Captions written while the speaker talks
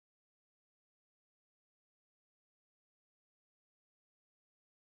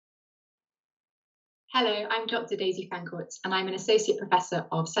Hello, I'm Dr Daisy Fancourt, and I'm an Associate Professor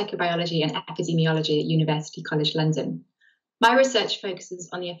of Psychobiology and Epidemiology at University College London. My research focuses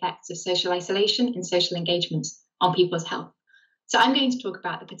on the effects of social isolation and social engagement on people's health. So I'm going to talk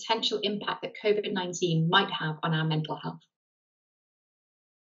about the potential impact that Covid-19 might have on our mental health.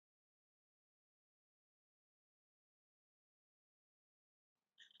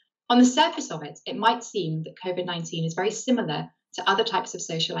 On the surface of it, it might seem that Covid-19 is very similar to other types of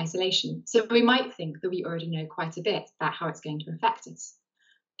social isolation. So we might think that we already know quite a bit about how it's going to affect us.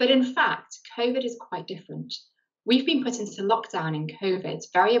 But in fact, COVID is quite different. We've been put into lockdown in COVID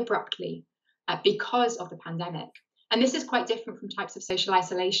very abruptly because of the pandemic. And this is quite different from types of social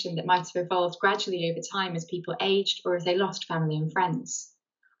isolation that might have evolved gradually over time as people aged or as they lost family and friends.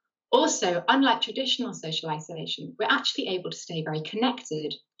 Also, unlike traditional social isolation, we're actually able to stay very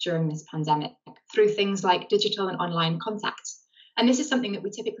connected during this pandemic through things like digital and online contact. And this is something that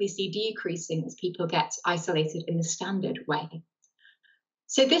we typically see decreasing as people get isolated in the standard way.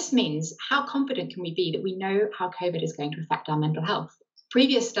 So this means, how confident can we be that we know how COVID is going to affect our mental health?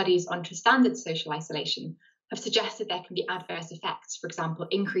 Previous studies on standard social isolation have suggested there can be adverse effects, for example,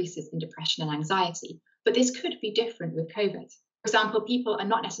 increases in depression and anxiety. But this could be different with COVID. For example, people are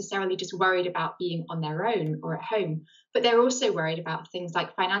not necessarily just worried about being on their own or at home, but they're also worried about things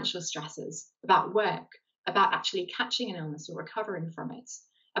like financial stresses, about work, about actually catching an illness or recovering from it,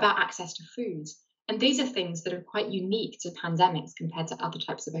 about access to food. And these are things that are quite unique to pandemics compared to other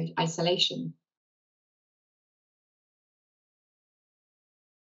types of isolation.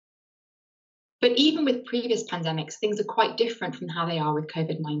 But even with previous pandemics, things are quite different from how they are with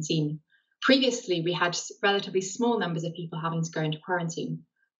COVID-19. Previously, we had relatively small numbers of people having to go into quarantine,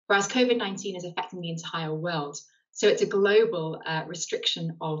 whereas COVID-19 is affecting the entire world. So it's a global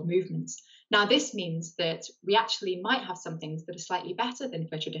restriction of movements. Now, this means that we actually might have some things that are slightly better than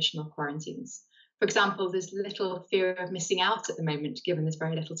for traditional quarantines. For example, there's little fear of missing out at the moment, given there's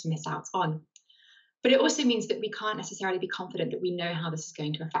very little to miss out on. But it also means that we can't necessarily be confident that we know how this is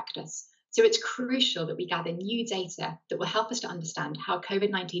going to affect us. So it's crucial that we gather new data that will help us to understand how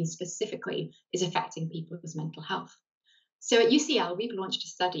COVID-19 specifically is affecting people's mental health. So at UCL, we've launched a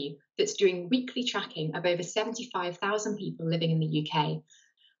study that's doing weekly tracking of over 75,000 people living in the UK.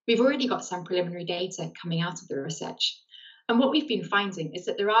 We've already got some preliminary data coming out of the research. And what we've been finding is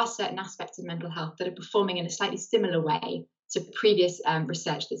that there are certain aspects of mental health that are performing in a slightly similar way to previous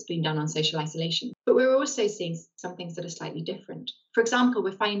research that's been done on social isolation. But we're also seeing some things that are slightly different. For example,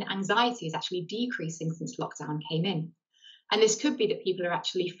 we're finding that anxiety is actually decreasing since lockdown came in. And this could be that people are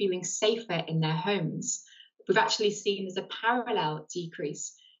actually feeling safer in their homes. We've actually seen there's a parallel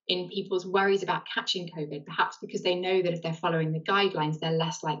decrease in people's worries about catching COVID, perhaps because they know that if they're following the guidelines, they're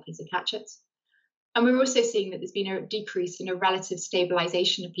less likely to catch it. And we're also seeing that there's been a decrease in a relative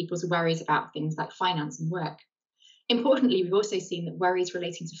stabilisation of people's worries about things like finance and work. Importantly, we've also seen that worries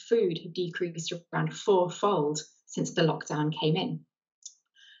relating to food have decreased around fourfold since the lockdown came in.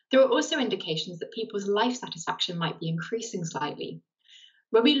 There are also indications that people's life satisfaction might be increasing slightly.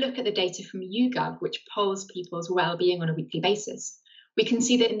 When we look at the data from YouGov, which polls people's well-being on a weekly basis, we can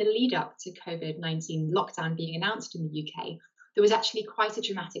see that in the lead up to COVID-19 lockdown being announced in the UK, there was actually quite a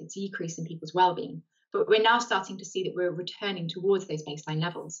dramatic decrease in people's well-being. But we're now starting to see that we're returning towards those baseline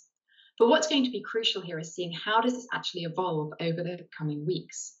levels. But what's going to be crucial here is seeing how does this actually evolve over the coming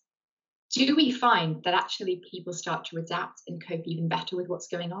weeks. Do we find that actually people start to adapt and cope even better with what's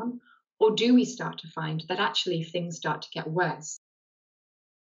going on? Or do we start to find that actually things start to get worse?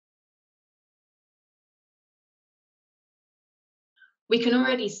 We can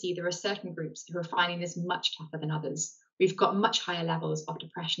already see there are certain groups who are finding this much tougher than others. We've got much higher levels of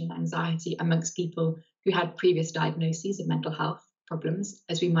depression and anxiety amongst people who had previous diagnoses of mental health problems,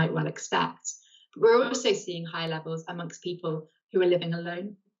 as we might well expect. But we're also seeing high levels amongst people who are living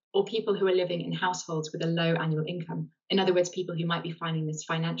alone or people who are living in households with a low annual income. In other words, people who might be finding this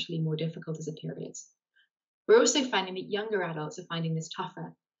financially more difficult as a period. We're also finding that younger adults are finding this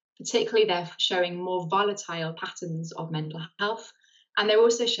tougher. Particularly, they're showing more volatile patterns of mental health, and they're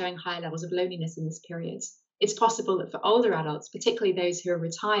also showing higher levels of loneliness in this period. It's possible that for older adults, particularly those who are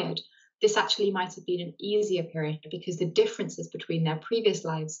retired, this actually might have been an easier period because the differences between their previous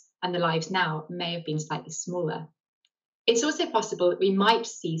lives and the lives now may have been slightly smaller. It's also possible that we might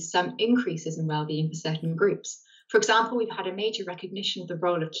see some increases in well-being for certain groups. For example, we've had a major recognition of the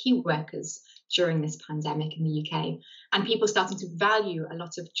role of key workers during this pandemic in the UK, and people starting to value a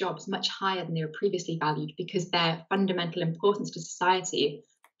lot of jobs much higher than they were previously valued because their fundamental importance to society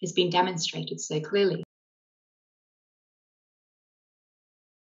has been demonstrated so clearly.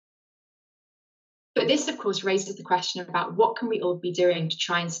 But this, of course, raises the question about what can we all be doing to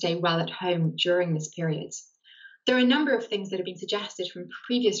try and stay well at home during this period. There are a number of things that have been suggested from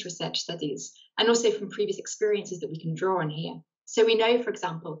previous research studies and also from previous experiences that we can draw on here. So we know, for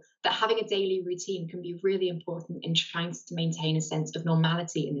example, that having a daily routine can be really important in trying to maintain a sense of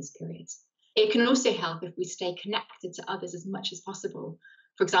normality in this period. It can also help if we stay connected to others as much as possible,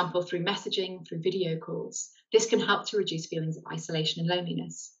 for example, through messaging, through video calls. This can help to reduce feelings of isolation and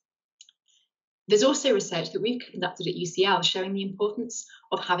loneliness. There's also research that we've conducted at UCL showing the importance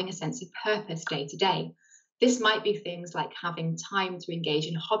of having a sense of purpose day to day. This might be things like having time to engage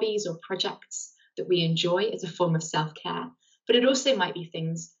in hobbies or projects that we enjoy as a form of self-care, but it also might be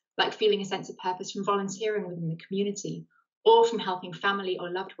things like feeling a sense of purpose from volunteering within the community or from helping family or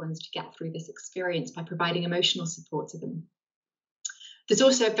loved ones to get through this experience by providing emotional support to them. There's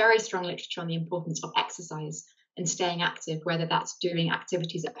also very strong literature on the importance of exercise and staying active, whether that's doing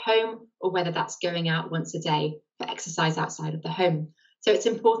activities at home or whether that's going out once a day for exercise outside of the home. So it's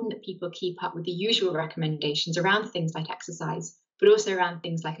important that people keep up with the usual recommendations around things like exercise, but also around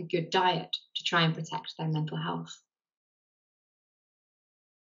things like a good diet to try and protect their mental health.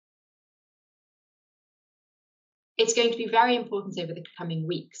 It's going to be very important over the coming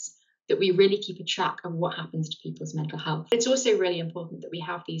weeks that we really keep a track of what happens to people's mental health. It's also really important that we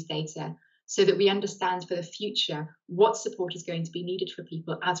have these data so that we understand for the future what support is going to be needed for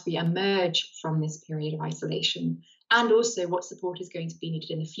people as we emerge from this period of isolation, and also what support is going to be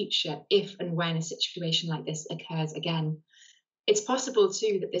needed in the future if and when a situation like this occurs again. It's possible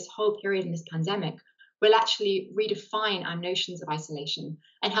too that this whole period in this pandemic will actually redefine our notions of isolation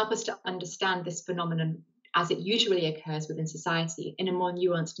and help us to understand this phenomenon as it usually occurs within society in a more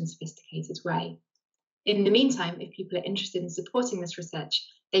nuanced and sophisticated way. In the meantime, if people are interested in supporting this research,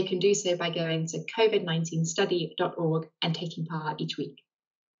 they can do so by going to covid19study.org and taking part each week.